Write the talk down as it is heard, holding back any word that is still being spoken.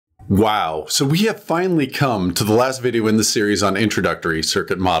Wow, so we have finally come to the last video in the series on introductory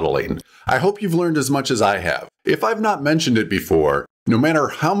circuit modeling. I hope you've learned as much as I have. If I've not mentioned it before, no matter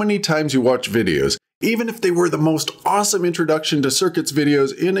how many times you watch videos, even if they were the most awesome introduction to circuits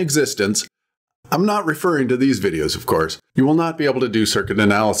videos in existence, I'm not referring to these videos, of course, you will not be able to do circuit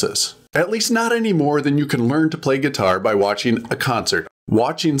analysis. At least not any more than you can learn to play guitar by watching a concert.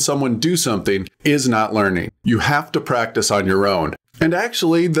 Watching someone do something is not learning. You have to practice on your own. And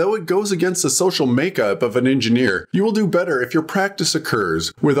actually, though it goes against the social makeup of an engineer, you will do better if your practice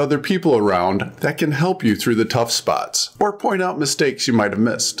occurs with other people around that can help you through the tough spots, or point out mistakes you might have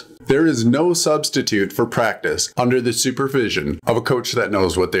missed. There is no substitute for practice under the supervision of a coach that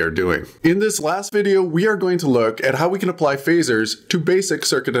knows what they are doing. In this last video, we are going to look at how we can apply phasors to basic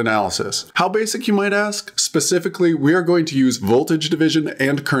circuit analysis. How basic, you might ask? Specifically, we are going to use voltage division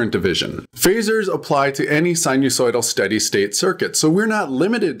and current division. Phasors apply to any sinusoidal steady-state circuit, so we're not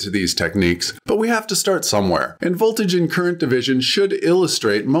limited to these techniques, but we have to start somewhere. And voltage and current division should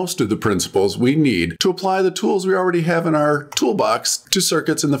illustrate most of the principles we need to apply the tools we already have in our toolbox to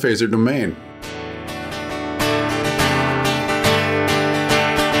circuits in the phasor domain.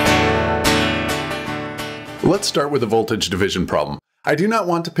 Let's start with a voltage division problem. I do not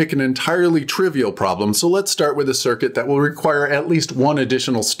want to pick an entirely trivial problem, so let's start with a circuit that will require at least one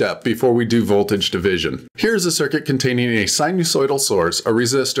additional step before we do voltage division. Here's a circuit containing a sinusoidal source, a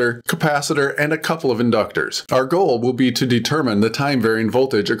resistor, capacitor, and a couple of inductors. Our goal will be to determine the time-varying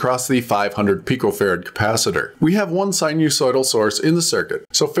voltage across the 500 picofarad capacitor. We have one sinusoidal source in the circuit,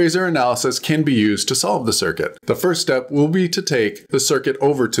 so phasor analysis can be used to solve the circuit. The first step will be to take the circuit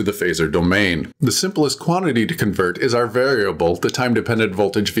over to the phasor domain. The simplest quantity to convert is our variable, the time-dependent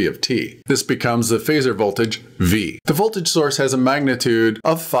voltage V of t. This becomes the phasor voltage V. The voltage source has a magnitude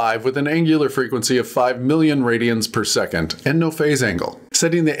of 5 with an angular frequency of 5 million radians per second and no phase angle.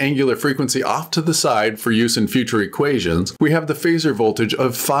 Setting the angular frequency off to the side for use in future equations, we have the phasor voltage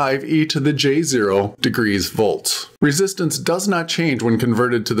of 5 e to the j0 degrees volts. Resistance does not change when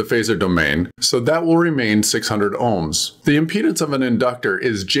converted to the phasor domain, so that will remain 600 ohms. The impedance of an inductor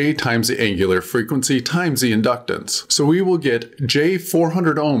is J times the angular frequency times the inductance, so we will get J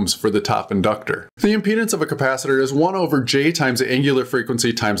 400 ohms for the top inductor. The impedance of a capacitor is 1 over J times the angular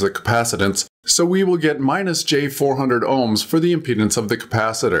frequency times the capacitance, so we will get minus J 400 ohms for the impedance of the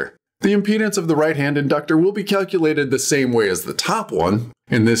capacitor. The impedance of the right-hand inductor will be calculated the same way as the top one.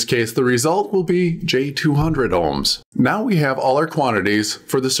 In this case, the result will be J 200 ohms. Now we have all our quantities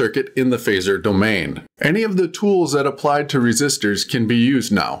for the circuit in the phasor domain. Any of the tools that applied to resistors can be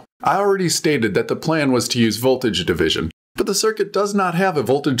used now. I already stated that the plan was to use voltage division, but the circuit does not have a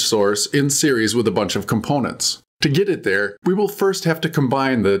voltage source in series with a bunch of components. To get it there, we will first have to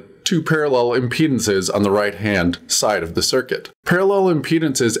combine the two parallel impedances on the right-hand side of the circuit. Parallel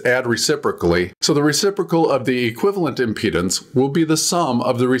impedances add reciprocally, so the reciprocal of the equivalent impedance will be the sum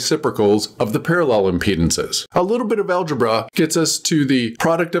of the reciprocals of the parallel impedances. A little bit of algebra gets us to the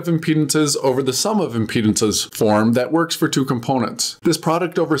product of impedances over the sum of impedances form that works for two components. This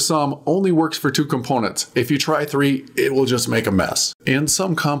product over sum only works for two components. If you try three, it will just make a mess. And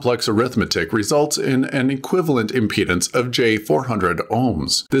some complex arithmetic results in an equivalent impedance of J 400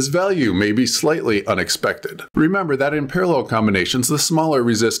 ohms. This value may be slightly unexpected. Remember that in parallel combinations, the smaller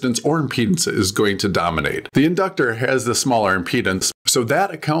resistance or impedance is going to dominate. The inductor has the smaller impedance, so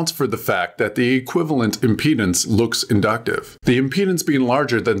that accounts for the fact that the equivalent impedance looks inductive. The impedance being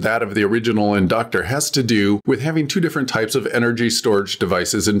larger than that of the original inductor has to do with having two different types of energy storage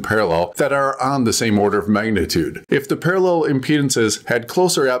devices in parallel that are on the same order of magnitude. If the parallel impedances had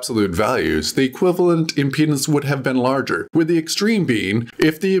closer absolute values, the equivalent impedance would have been larger, with the extreme being,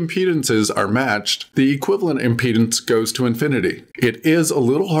 if the impedances are matched, the equivalent impedance goes to infinity. It is a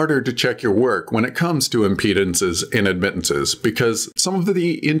little harder to check your work when it comes to impedances and admittances, because some of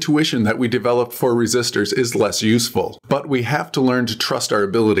the intuition that we developed for resistors is less useful. But we have to learn to trust our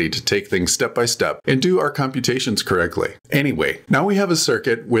ability to take things step by step and do our computations correctly. Anyway, now we have a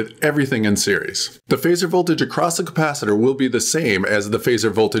circuit with everything in series. The phasor voltage across the capacitor will be the same as the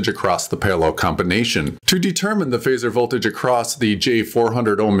phasor voltage across the parallel combination. To determine the phasor voltage across the J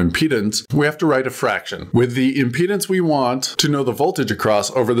 400 ohm impedance, we have to write a fraction. With the impedance we want to know the voltage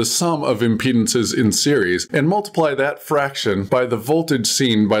across over the sum of impedances in series, and multiply that fraction by the voltage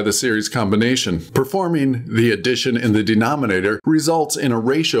seen by the series combination. Performing the addition in the denominator results in a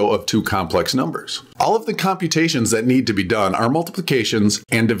ratio of two complex numbers. All of the computations that need to be done are multiplications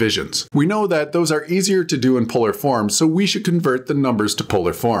and divisions. We know that those are easier to do in polar form, so we should convert the numbers to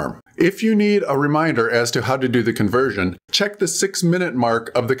polar form. If you need a reminder as to how to do the conversion, check the 6-minute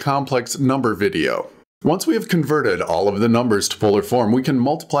mark of the complex number video. Once we have converted all of the numbers to polar form, we can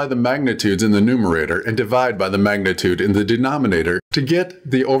multiply the magnitudes in the numerator and divide by the magnitude in the denominator to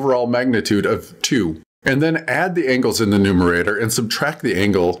get the overall magnitude of 2. And then add the angles in the numerator and subtract the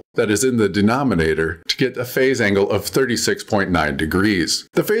angle that is in the denominator to get a phase angle of 36.9 degrees.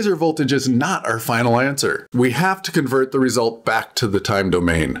 The phasor voltage is not our final answer. We have to convert the result back to the time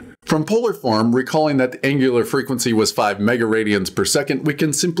domain. From polar form, recalling that the angular frequency was 5 megaradians per second, we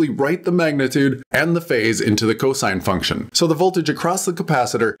can simply write the magnitude and the phase into the cosine function. So the voltage across the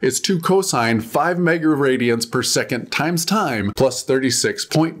capacitor is 2 cosine 5 megaradians per second times time plus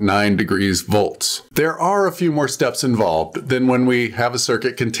 36.9 degrees volts. There are a few more steps involved than when we have a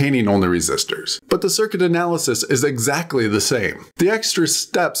circuit containing only resistors, but the circuit analysis is exactly the same. The extra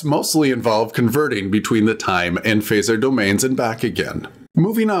steps mostly involve converting between the time and phasor domains and back again.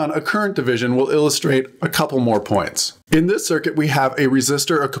 Moving on, a current division will illustrate a couple more points. In this circuit, we have a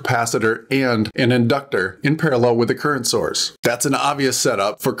resistor, a capacitor, and an inductor in parallel with a current source. That's an obvious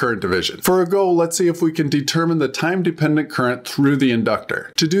setup for current division. For a go, let's see if we can determine the time-dependent current through the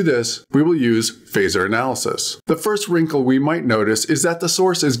inductor. To do this, we will use phasor analysis. The first wrinkle we might notice is that the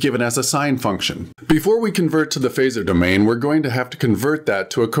source is given as a sine function. Before we convert to the phasor domain, we're going to have to convert that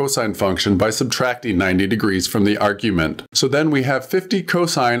to a cosine function by subtracting 90 degrees from the argument. So then we have 50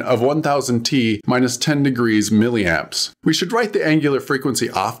 cosine of 1000t minus 10 degrees milliamps. We should write the angular frequency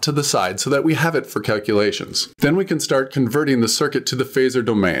off to the side so that we have it for calculations. Then we can start converting the circuit to the phasor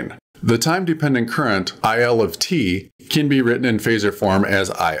domain. The time-dependent current, IL of t, can be written in phasor form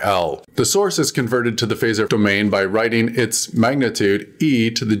as IL. The source is converted to the phasor domain by writing its magnitude e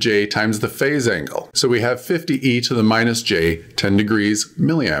to the j times the phase angle. So we have 50e to the minus j, 10 degrees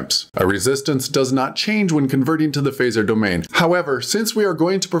milliamps. Our resistance does not change when converting to the phasor domain. However, since we are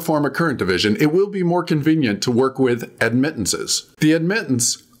going to perform a current division, it will be more convenient to work with admittances. The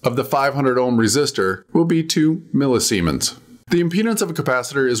admittance of the 500 ohm resistor will be 2 millisiemens. The impedance of a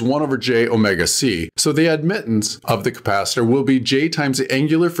capacitor is 1 over j omega c, so the admittance of the capacitor will be j times the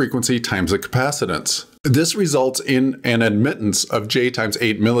angular frequency times the capacitance. This results in an admittance of j times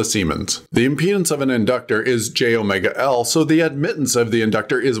 8 millisiemens. The impedance of an inductor is j omega L, so the admittance of the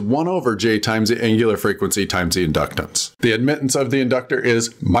inductor is 1 over j times the angular frequency times the inductance. The admittance of the inductor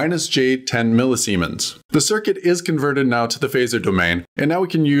is minus j 10 millisiemens. The circuit is converted now to the phasor domain, and now we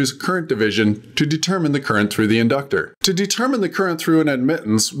can use current division to determine the current through the inductor. To determine the current through an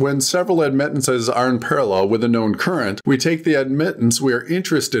admittance, when several admittances are in parallel with a known current, we take the admittance we are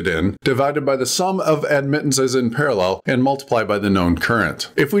interested in divided by the sum of admittances in parallel and multiply by the known current.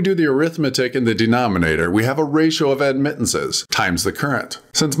 If we do the arithmetic in the denominator, we have a ratio of admittances times the current.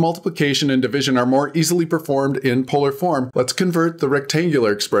 Since multiplication and division are more easily performed in polar form, let's convert the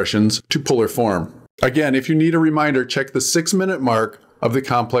rectangular expressions to polar form. Again, if you need a reminder, check the 6-minute mark of the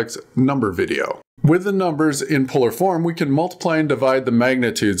complex number video. With the numbers in polar form, we can multiply and divide the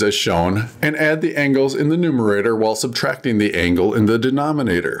magnitudes as shown and add the angles in the numerator while subtracting the angle in the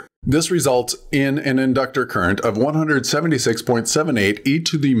denominator. This results in an inductor current of 176.78 e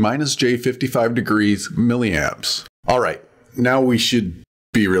to the minus j 55 degrees milliamps. Alright, now we should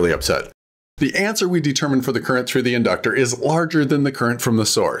be really upset. The answer we determined for the current through the inductor is larger than the current from the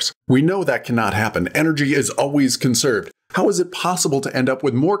source. We know that cannot happen. Energy is always conserved. How is it possible to end up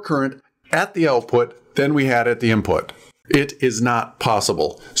with more current at the output than we had at the input? It is not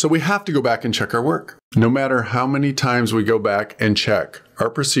possible. So we have to go back and check our work. No matter how many times we go back and check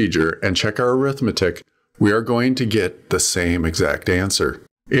our procedure and check our arithmetic, we are going to get the same exact answer.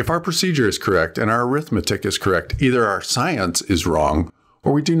 If our procedure is correct and our arithmetic is correct, either our science is wrong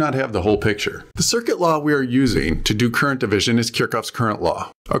or we do not have the whole picture. The circuit law we are using to do current division is Kirchhoff's current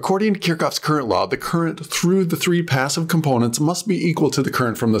law. According to Kirchhoff's current law, the current through the 3 passive components must be equal to the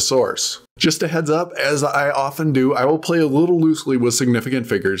current from the source. Just a heads up, as I often do, I will play a little loosely with significant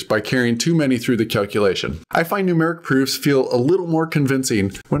figures by carrying too many through the calculation. I find numeric proofs feel a little more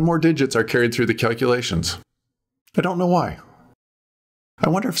convincing when more digits are carried through the calculations. I don't know why. I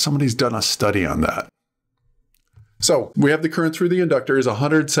wonder if somebody's done a study on that. So we have the current through the inductor is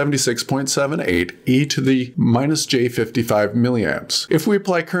 176.78 e to the minus j 55 milliamps. If we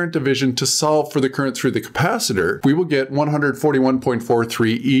apply current division to solve for the current through the capacitor, we will get 141.43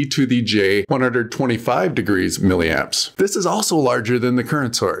 e to the j 125 degrees milliamps. This is also larger than the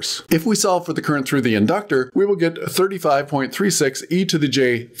current source. If we solve for the current through the inductor, we will get 35.36 e to the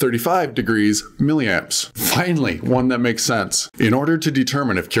j 35 degrees milliamps. Finally, one that makes sense. In order to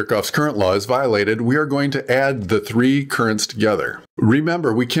determine if Kirchhoff's current law is violated, we are going to add the 3 currents together.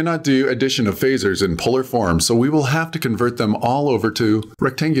 Remember, we cannot do addition of phasors in polar form, so we will have to convert them all over to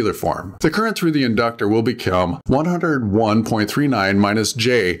rectangular form. The current through the inductor will become 101.39 minus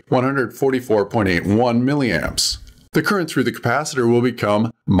J 144.81 milliamps. The current through the capacitor will become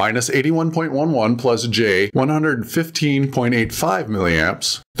minus 81.11 plus J 115.85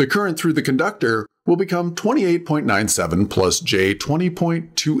 milliamps. The current through the conductor will become 28.97 plus J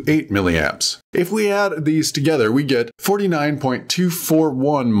 20.28 milliamps. If we add these together, we get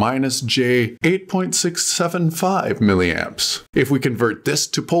 49.241 minus J 8.675 milliamps. If we convert this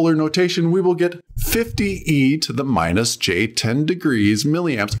to polar notation, we will get 50e to the minus J 10 degrees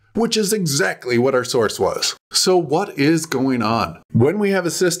milliamps, which is exactly what our source was. So what is going on? When we have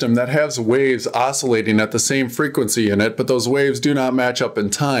a system that has waves oscillating at the same frequency in it, but those waves do not match up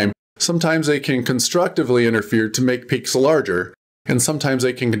in time, sometimes they can constructively interfere to make peaks larger, and sometimes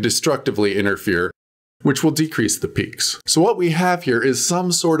they can destructively interfere, which will decrease the peaks. So what we have here is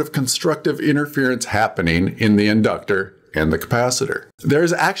some sort of constructive interference happening in the inductor and the capacitor.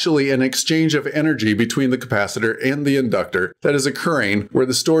 There's actually an exchange of energy between the capacitor and the inductor that is occurring where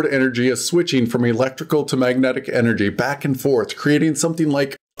the stored energy is switching from electrical to magnetic energy back and forth, creating something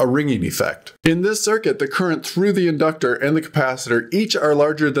like a ringing effect. In this circuit, the current through the inductor and the capacitor each are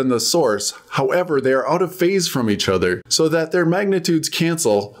larger than the source. However, they are out of phase from each other so that their magnitudes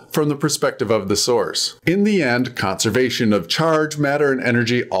cancel from the perspective of the source. In the end, conservation of charge, matter, and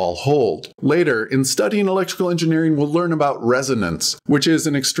energy all hold. Later, in studying electrical engineering, we'll learn about resonance, which is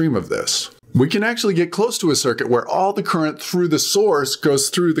an extreme of this. We can actually get close to a circuit where all the current through the source goes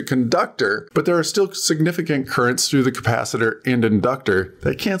through the conductor, but there are still significant currents through the capacitor and inductor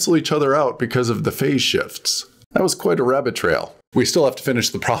that cancel each other out because of the phase shifts. That was quite a rabbit trail. We still have to finish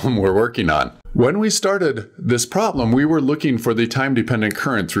the problem we're working on. When we started this problem, we were looking for the time-dependent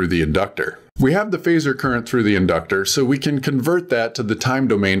current through the inductor. We have the phasor current through the inductor, so we can convert that to the time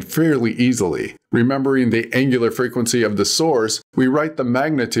domain fairly easily. Remembering the angular frequency of the source, we write the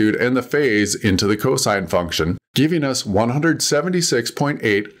magnitude and the phase into the cosine function, giving us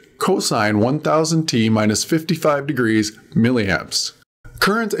 176.8 cosine 1000t minus 55 degrees milliamps.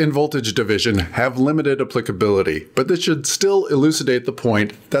 Current and voltage division have limited applicability, but this should still elucidate the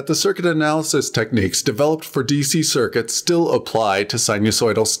point that the circuit analysis techniques developed for DC circuits still apply to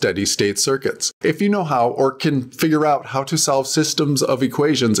sinusoidal steady-state circuits. If you know how or can figure out how to solve systems of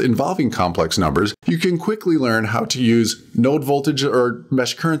equations involving complex numbers, you can quickly learn how to use node voltage or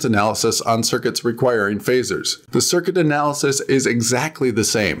mesh current analysis on circuits requiring phasors. The circuit analysis is exactly the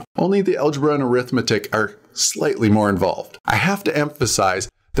same, only the algebra and arithmetic are slightly more involved. I have to emphasize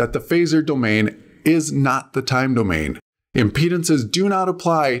that the phasor domain is not the time domain. Impedances do not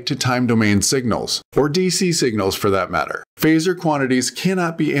apply to time domain signals, or DC signals for that matter. Phasor quantities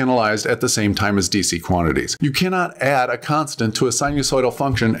cannot be analyzed at the same time as DC quantities. You cannot add a constant to a sinusoidal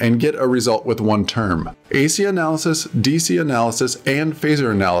function and get a result with one term. AC analysis, DC analysis, and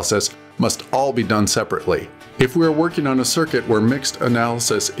phasor analysis must all be done separately. If we are working on a circuit where mixed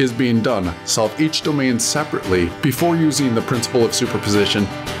analysis is being done, solve each domain separately before using the principle of superposition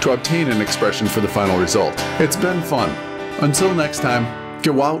to obtain an expression for the final result. It's been fun. Until next time,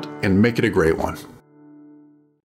 go out and make it a great one.